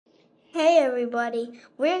Hey everybody,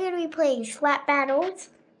 we're going to be playing slap battles,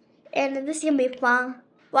 and this is going to be fun.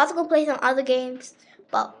 We're also going to play some other games,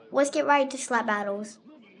 but let's get right into slap battles.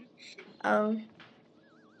 Okay,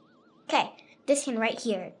 this hand right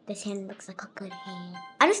here, this hand looks like a good hand.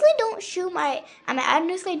 Honestly, don't show my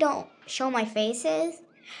faces,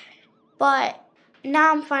 but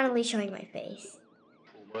now I'm finally showing my face.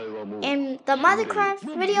 In the Minecraft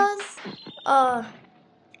videos,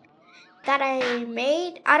 that I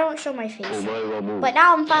made, I don't show my face. But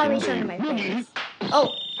now I'm finally showing my face.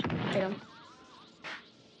 Oh, get him.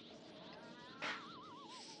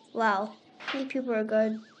 Wow, these people are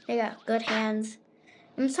good. They got good hands.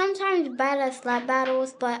 I'm sometimes bad at slap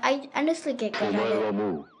battles, but I honestly get good at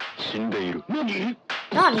it.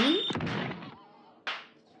 Nani?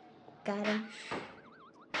 Got him.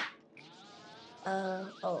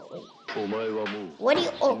 Oh, wait. What do you,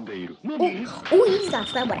 oh, he's got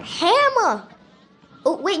slapped with a hammer.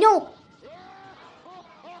 Oh, wait, no.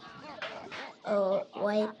 Oh,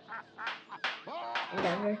 wait.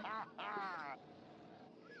 Whatever.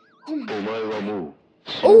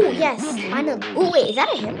 Oh, yes, I know. Oh, wait, is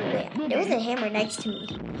that a hammer? Wait, there was a hammer next to me.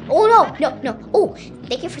 Oh, no. Oh,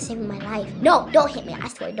 thank you for saving my life. No, don't hit me. I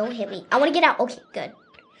swear, don't hit me. I want to get out. Okay, good.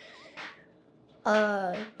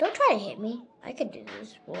 Don't try to hit me. I could do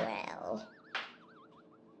this well.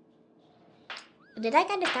 Did that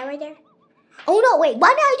guy just die right there? Oh, no, wait. Why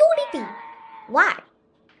did I do anything? Why?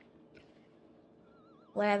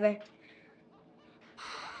 Whatever.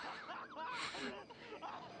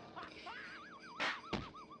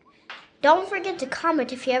 Don't forget to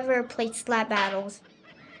comment if you ever played slap battles.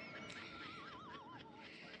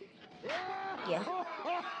 Yeah.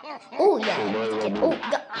 Oh, yeah. Oh,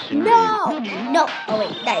 no. No. Oh,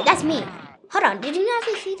 wait. That's me. Hold on. Did you not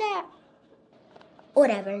see that?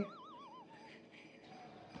 Whatever.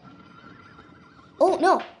 Oh,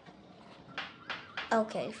 no.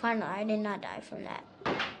 Okay, finally. I did not die from that.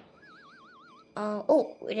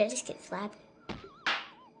 Oh, did I just get slapped?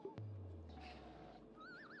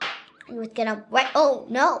 Let's get up right. Oh,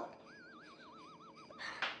 no.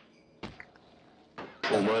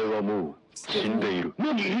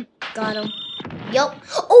 Got him. Yup.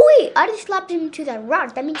 Oh, wait. I just slapped him to that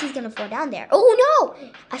rock. That means he's going to fall down there. Oh, no.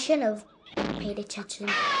 I shouldn't have paid attention.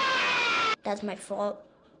 That's my fault.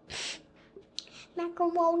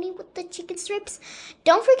 Macaroni with the chicken strips.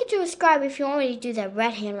 Don't forget to subscribe if you want me to do that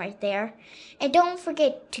red hand right there. And don't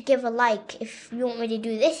forget to give a like if you want me to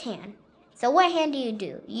do this hand. So what hand do you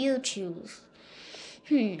do? You choose.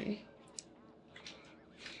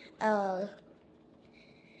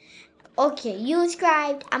 Okay, you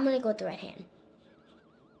subscribed. I'm gonna go with the right hand.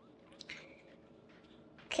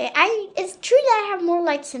 Okay, it's true that I have more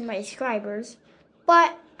likes than my subscribers,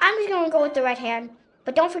 but I'm just gonna go with the right hand.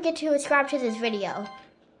 But don't forget to subscribe to this video.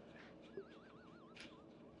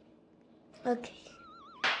 Okay.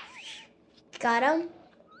 Got him.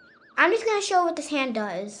 I'm just gonna show what this hand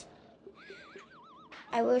does.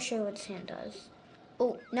 I will show you what this hand does.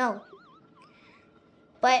 Oh, no.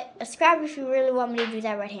 But subscribe if you really want me to do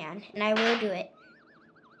that right hand, and I will do it.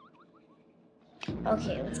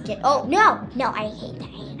 Okay, let's get. Oh, no! No, I hate that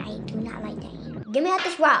hand. I do not like that hand. Get me out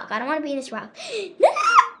this rock. I don't want to be in this rock. No!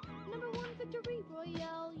 #1 victory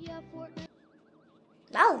royale, yeah, Fortnite.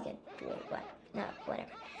 That was good. What? No,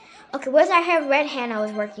 whatever. Okay, where's that red hand I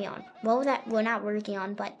was working on? What was that? Well, not working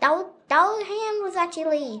on, but that hand was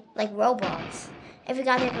actually like Roblox. If you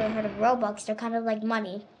guys ever heard of Roblox, they're kind of like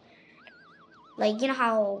money. Like, you know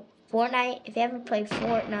how Fortnite, if you ever play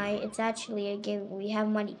Fortnite, it's actually a game where we have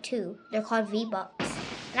money too. They're called V-Bucks.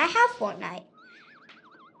 And I have Fortnite.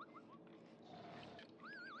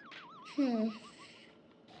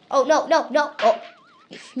 Oh, no. Oh.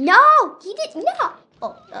 No! He did not!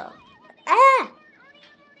 Oh, no. Ah!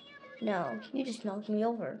 No, you just knocked me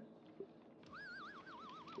over.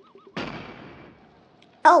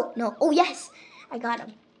 Oh, no. Oh, yes! I got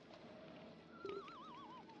him.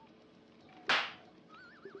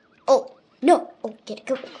 Oh, no. Oh, get it.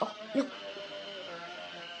 Go. Oh, no.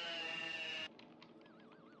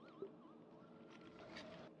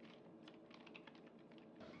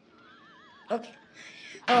 Okay.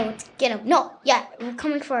 Oh, let's get him. No, yeah, we're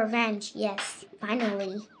coming for revenge. Yes,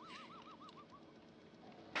 finally.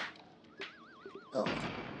 Oh.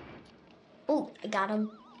 Oh, I got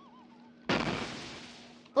him.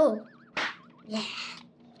 Oh. Yeah.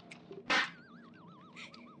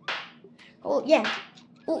 Oh, yeah.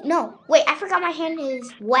 Oh, no. Wait, I forgot my hand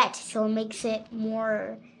is wet, so it makes it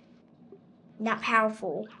more not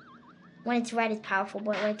powerful. When it's red, it's powerful,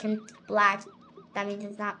 but when it's black, that means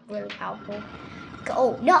it's not really powerful.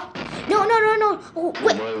 Oh, no. No. Oh,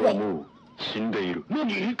 wait.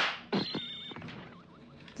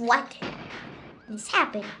 What? This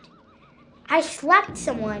happened. I slapped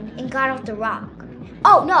someone and got off the rock.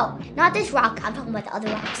 Oh, no, not this rock. I'm talking about the other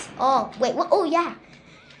rocks. Oh, wait, what? Oh, yeah.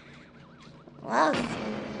 Well,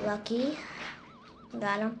 lucky.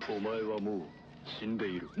 Got him.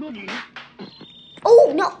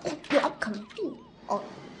 Oh, no. Yo, I'm coming. Oh,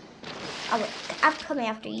 I'm coming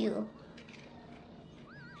after you.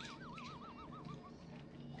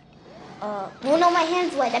 Well, no, my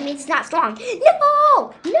hand's wet. That means it's not strong.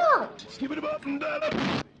 No! No!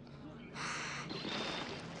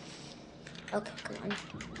 Okay, come on.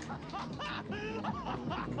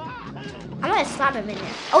 I'm gonna slap him in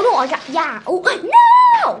there. Oh, no, I got, yeah. Oh,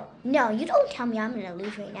 no! No, you don't tell me I'm gonna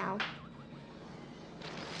lose right now.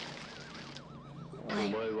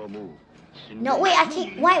 Wait. No, wait, I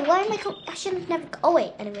can't. Why am I should have never. Oh,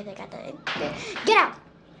 wait. Anyways, I got that. Get out.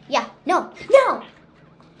 Yeah, no, no.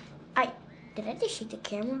 Did I just shoot the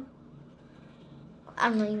camera? I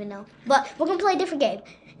don't even know. But we're gonna play a different game.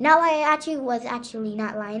 Now I was actually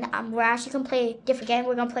not lying. We're actually gonna play a different game.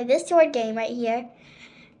 We're gonna play this sword game right here.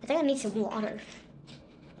 I think I need some water.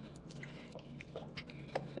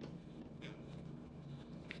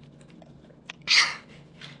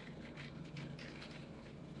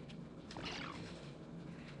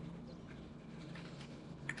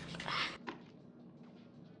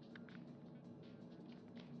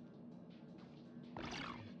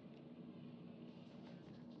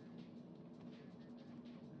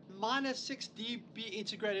 Minus 6 dB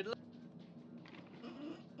integrated.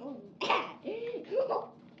 Oh.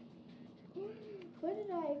 What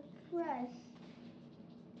did I press?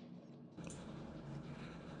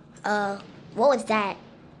 What was that?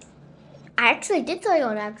 I actually did tell you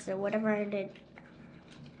on accident, whatever I did.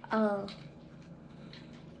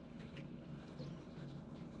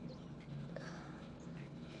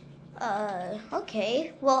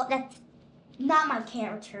 Okay. Well, that's not my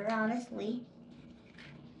character, honestly.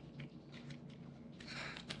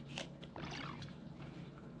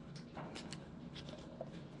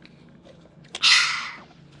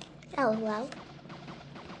 Oh, well.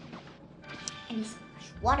 And some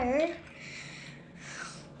water.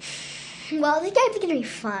 Well, this game's gonna be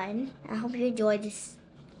fun. I hope you enjoyed this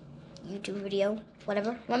YouTube video.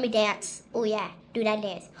 Whatever. Let me dance. Oh, yeah. Do that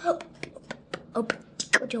dance. Okay,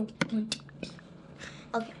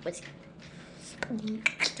 what's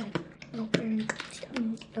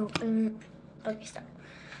okay, stop.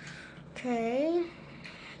 Okay.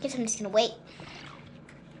 Guess I'm just gonna wait.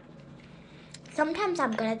 Sometimes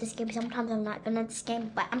I'm good at this game, sometimes I'm not good at this game,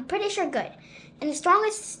 but I'm pretty sure good. And the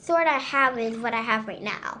strongest sword I have is what I have right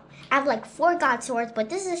now. I have like 4 god swords, but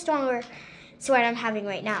this is a stronger sword I'm having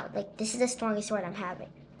right now. Like, this is the strongest sword I'm having.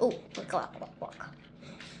 Oh, walk.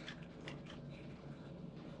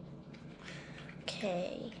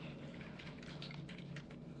 Okay.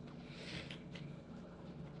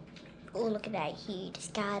 Oh, look at that. He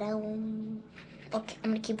just got him. Okay,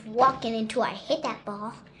 I'm gonna keep walking until I hit that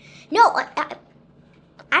ball. No,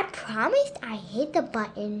 I promised I hit the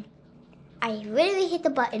button. I literally hit the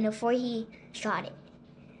button before he shot it.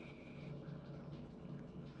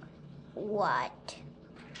 What?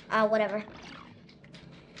 Whatever.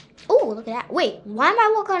 Oh, look at that. Wait, why am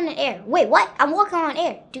I walking on the air? Wait, what? I'm walking on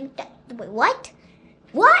air. Dude, wait, what?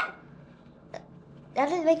 What? That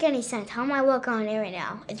doesn't make any sense. How am I walking on air right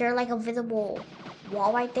now? Is there like a visible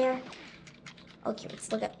wall right there? Okay, let's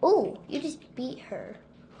look at. Oh, you just beat her.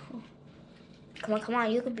 Come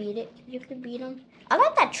on, you can beat it. You can beat him. I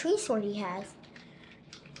like that tree sword he has.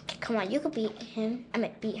 Come on, you can beat him. I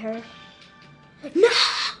mean, beat her. No!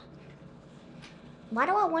 Why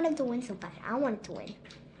do I want him to win so bad? I want him to win.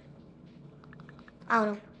 I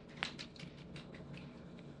don't know.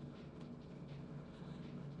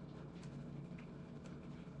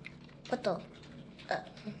 What the?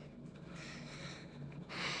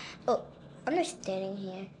 Oh, I'm just standing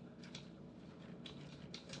here.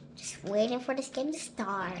 Just waiting for this game to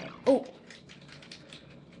start. Oh.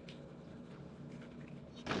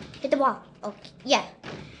 Hit the ball. Okay. Yeah.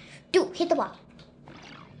 Dude, hit the ball.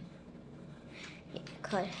 Yeah,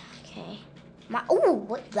 good. Okay. Oh,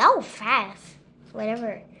 what? That was fast.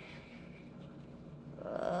 Whatever.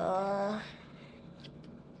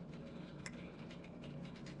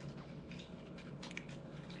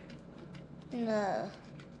 No.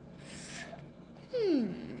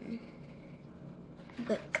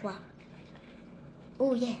 Good, come on.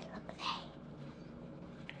 Oh, yeah, look at that.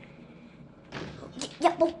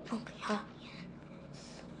 Yeah, oh, okay, huh?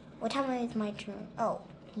 What time is my turn? Oh,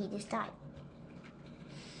 he just died.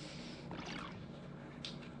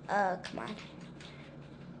 Come on.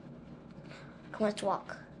 Come on, let's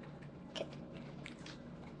walk. Okay.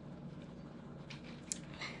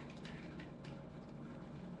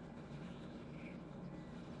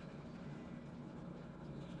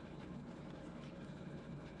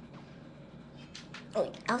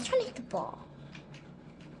 Oh, I was trying to hit the ball.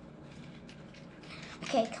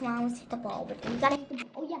 Okay, come on, let's hit the ball. We gotta hit the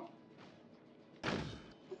ball. Oh, yeah.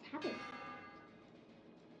 What's happening?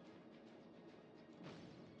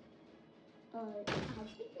 I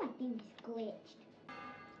think my thing is glitched.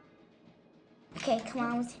 Okay, come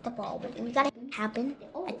on, let's hit the ball. We gotta happen.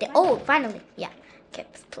 Oh, finally. Yeah. Okay,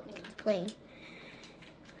 let's play.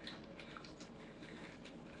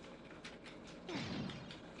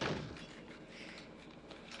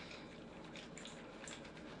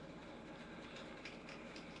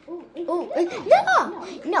 Oh,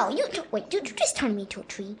 no, you just turned me into a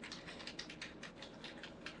tree.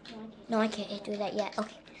 No, I can't do that yet.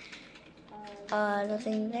 Okay.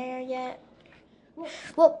 Nothing there yet.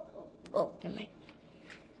 Whoa. Oh, never mind.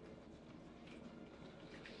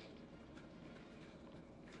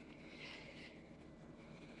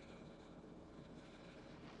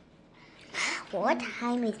 What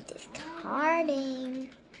time is this starting?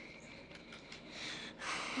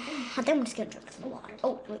 I think I'm just gonna drink some water.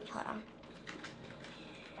 Oh, wait, hold on.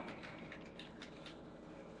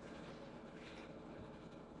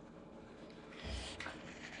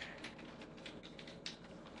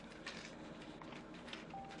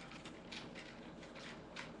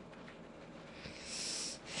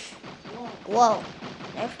 Whoa,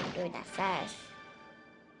 that's not doing that fast.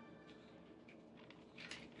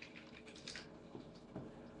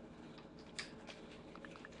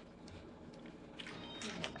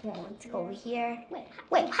 Come on, let's go over here.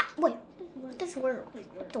 Wait. What the world?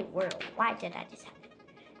 What the world? Why did I just happen?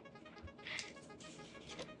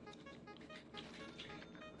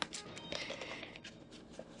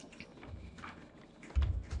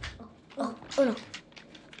 Oh no.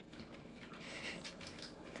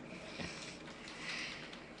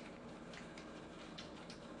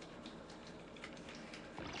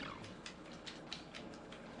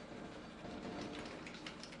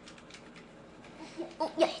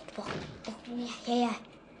 Oh, yeah, hit the ball. Oh, yeah.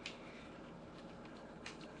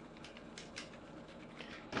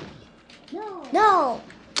 No!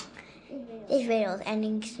 This video is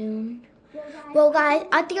ending soon. Well, guys,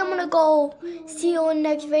 I think I'm gonna go see you in the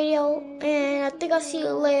next video. And I think I'll see you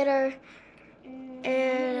later.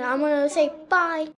 And I'm gonna say bye.